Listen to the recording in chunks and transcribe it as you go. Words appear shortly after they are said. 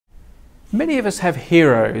Many of us have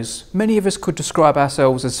heroes. Many of us could describe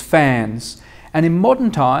ourselves as fans. And in modern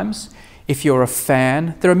times, if you're a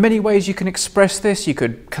fan, there are many ways you can express this. You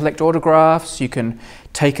could collect autographs, you can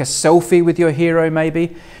take a selfie with your hero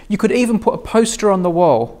maybe. You could even put a poster on the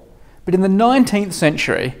wall. But in the 19th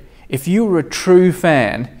century, if you were a true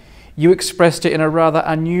fan, you expressed it in a rather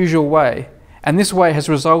unusual way. And this way has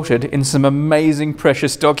resulted in some amazing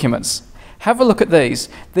precious documents. Have a look at these.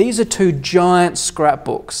 These are two giant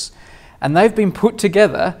scrapbooks. And they've been put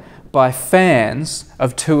together by fans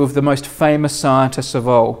of two of the most famous scientists of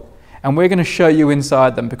all. And we're going to show you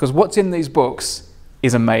inside them because what's in these books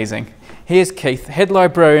is amazing. Here's Keith, head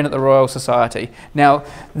librarian at the Royal Society. Now,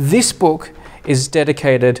 this book is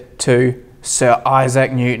dedicated to Sir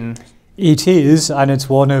Isaac Newton. It is, and it's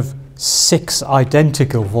one of 6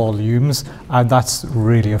 identical volumes, and that's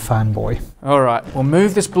really a fanboy. All right, we'll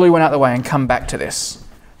move this blue one out of the way and come back to this.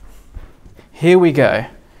 Here we go.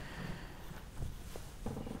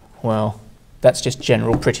 Well, that's just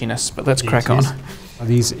general prettiness, but let's crack on.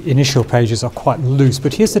 These initial pages are quite loose,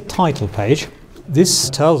 but here's the title page. This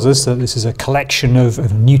tells us that this is a collection of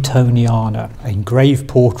Newtoniana, engraved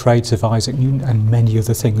portraits of Isaac Newton and many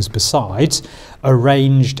other things besides,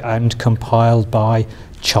 arranged and compiled by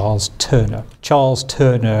Charles Turner. Charles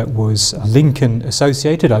Turner was Lincoln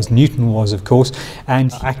associated, as Newton was, of course,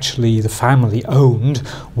 and actually the family owned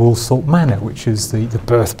Woolthorpe Manor, which is the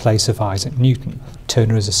birthplace of Isaac Newton.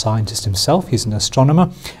 Turner is a scientist himself, he's an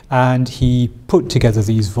astronomer, and he put together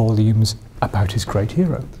these volumes about his great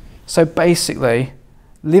hero. So basically,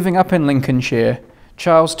 living up in Lincolnshire,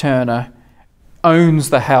 Charles Turner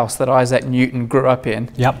owns the house that Isaac Newton grew up in.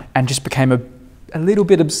 Yep. And just became a little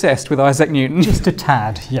bit obsessed with Isaac Newton. Just a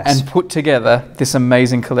tad, yes. And put together this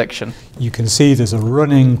amazing collection. You can see there's a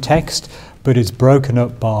running text, but it's broken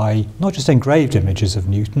up by not just engraved images of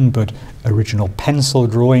Newton, but original pencil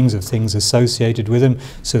drawings of things associated with him.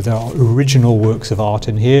 So there are original works of art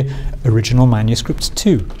in here, original manuscripts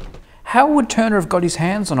too. How would Turner have got his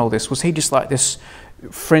hands on all this? Was he just like this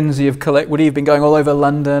frenzy of collect? Would he have been going all over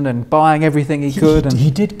London and buying everything he could?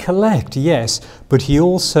 He did collect, yes, but he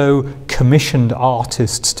also commissioned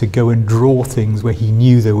artists to go and draw things where he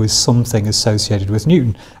knew there was something associated with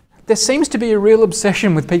Newton. There seems to be a real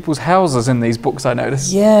obsession with people's houses in these books, I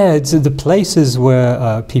notice. Yeah, it's the places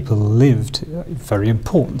where people lived, very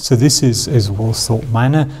important. So this is Woolthorpe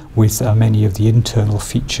Manor, with many of the internal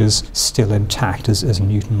features still intact as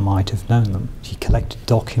Newton might have known them. He collected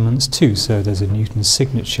documents too, so there's a Newton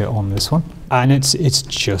signature on this one. And it's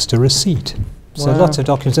just a receipt. So lots of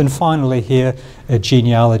documents. And finally here, a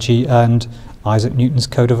genealogy and Isaac Newton's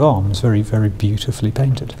coat of arms, very, very beautifully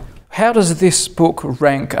painted. How does this book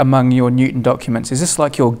rank among your Newton documents? Is this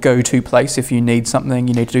like your go-to place if you need something,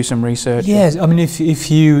 you need to do some research? Yes, I mean if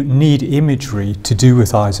you need imagery to do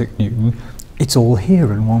with Isaac Newton, it's all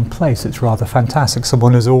here in one place. It's rather fantastic.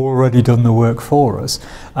 Someone has already done the work for us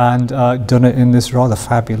and done it in this rather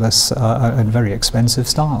fabulous and very expensive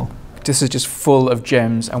style. This is just full of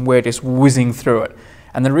gems and we're just whizzing through it.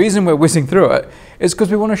 And the reason we're whizzing through it is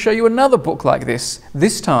because we want to show you another book like this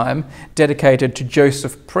time dedicated to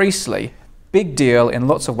Joseph Priestley. Big deal in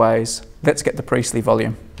lots of ways. Let's get the Priestley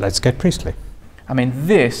volume. Let's get Priestley. I mean,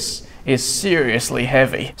 this is seriously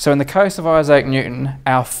heavy. So in the case of Isaac Newton,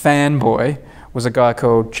 our fanboy was a guy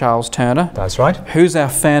called Charles Turner. That's right. Who's our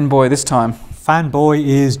fanboy this time? Fanboy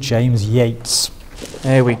is James Yates.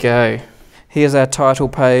 There we go. Here's our title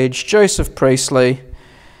page, Joseph Priestley,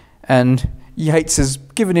 and Yates has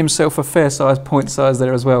given himself a fair-sized point size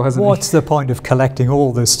there as well, hasn't he? What's the point of collecting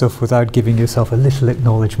all this stuff without giving yourself a little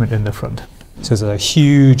acknowledgement in the front? So there's a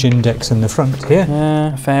huge index in the front here.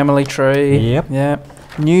 Yeah, family tree. Yep.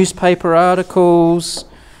 Yep. Newspaper articles,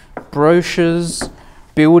 brochures,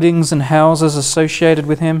 buildings and houses associated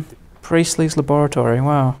with him. Priestley's laboratory,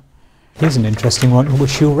 wow. Here's an interesting one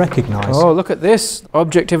which you'll recognise. Oh, look at this.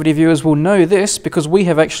 Objectivity viewers will know this because we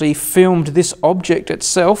have actually filmed this object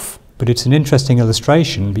itself. But it's an interesting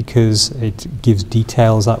illustration because it gives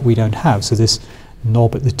details that we don't have. So this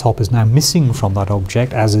knob at the top is now missing from that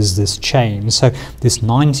object, as is this chain. So this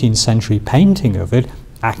 19th century painting of it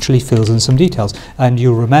actually fills in some details. And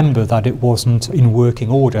you'll remember that it wasn't in working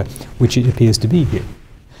order, which it appears to be here.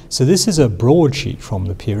 So this is a broadsheet from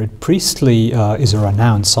the period. Priestley is a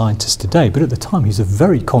renowned scientist today, but at the time he's a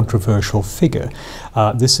very controversial figure.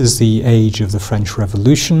 This is the age of the French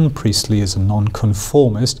Revolution. Priestley is a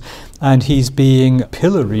nonconformist, and he's being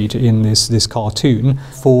pilloried in this cartoon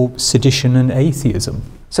for sedition and atheism.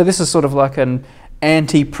 So this is sort of like an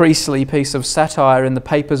anti-Priestley piece of satire in the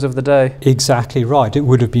papers of the day. Exactly right. It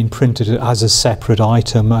would have been printed as a separate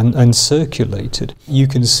item and circulated. You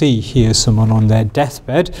can see here someone on their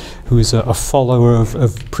deathbed who is a follower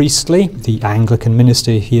of Priestley. The Anglican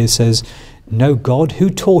minister here says, "No God, who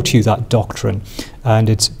taught you that doctrine?"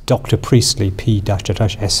 And it's Dr. Priestley, P-S-Y.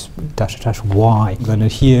 And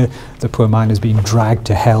here the poor man is being dragged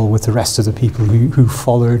to hell with the rest of the people who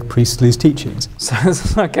followed Priestley's teachings. So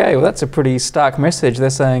okay, well that's a pretty stark message.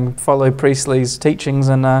 They're saying follow Priestley's teachings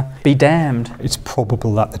and be damned. It's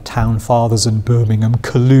probable that the town fathers in Birmingham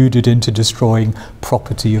colluded into destroying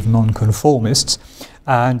property of nonconformists.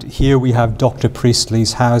 And here we have Dr.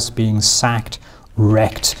 Priestley's house being sacked,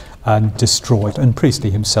 wrecked, and destroyed, and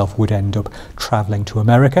Priestley himself would end up travelling to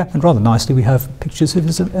America. And rather nicely we have pictures of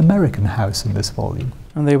his American house in this volume.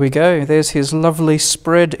 And there we go, there's his lovely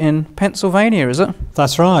spread in Pennsylvania, is it?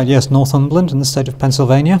 That's right, yes, Northumberland in the state of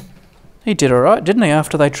Pennsylvania. He did alright, didn't he,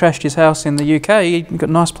 after they trashed his house in the UK? He got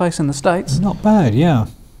a nice place in the States. Not bad, yeah.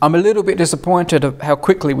 I'm a little bit disappointed of how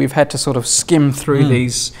quickly we've had to sort of skim through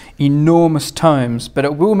these enormous tomes, but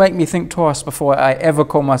it will make me think twice before I ever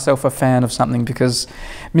call myself a fan of something, because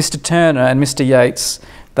Mr. Turner and Mr. Yeats,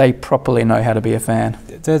 they properly know how to be a fan.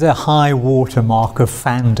 They're the high watermark of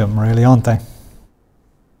fandom, really, aren't they?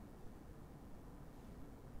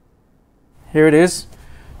 Here it is,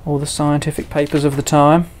 all the scientific papers of the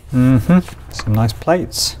time. Some nice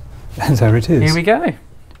plates. And there it is. Here we go.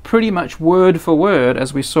 Pretty much word for word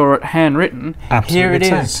as we saw it handwritten. Absolutely Here it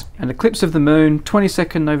exact. is. An eclipse of the moon,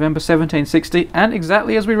 22nd November 1760, and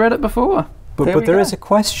exactly as we read it before. But there is a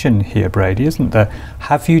question here, Brady, isn't there?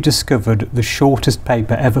 Have you discovered the shortest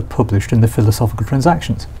paper ever published in the Philosophical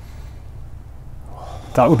Transactions?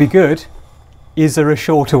 That would be good. Is there a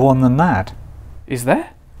shorter one than that? Is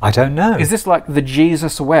there? I don't know. Is this like the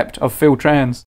Jesus wept of Phil Trans?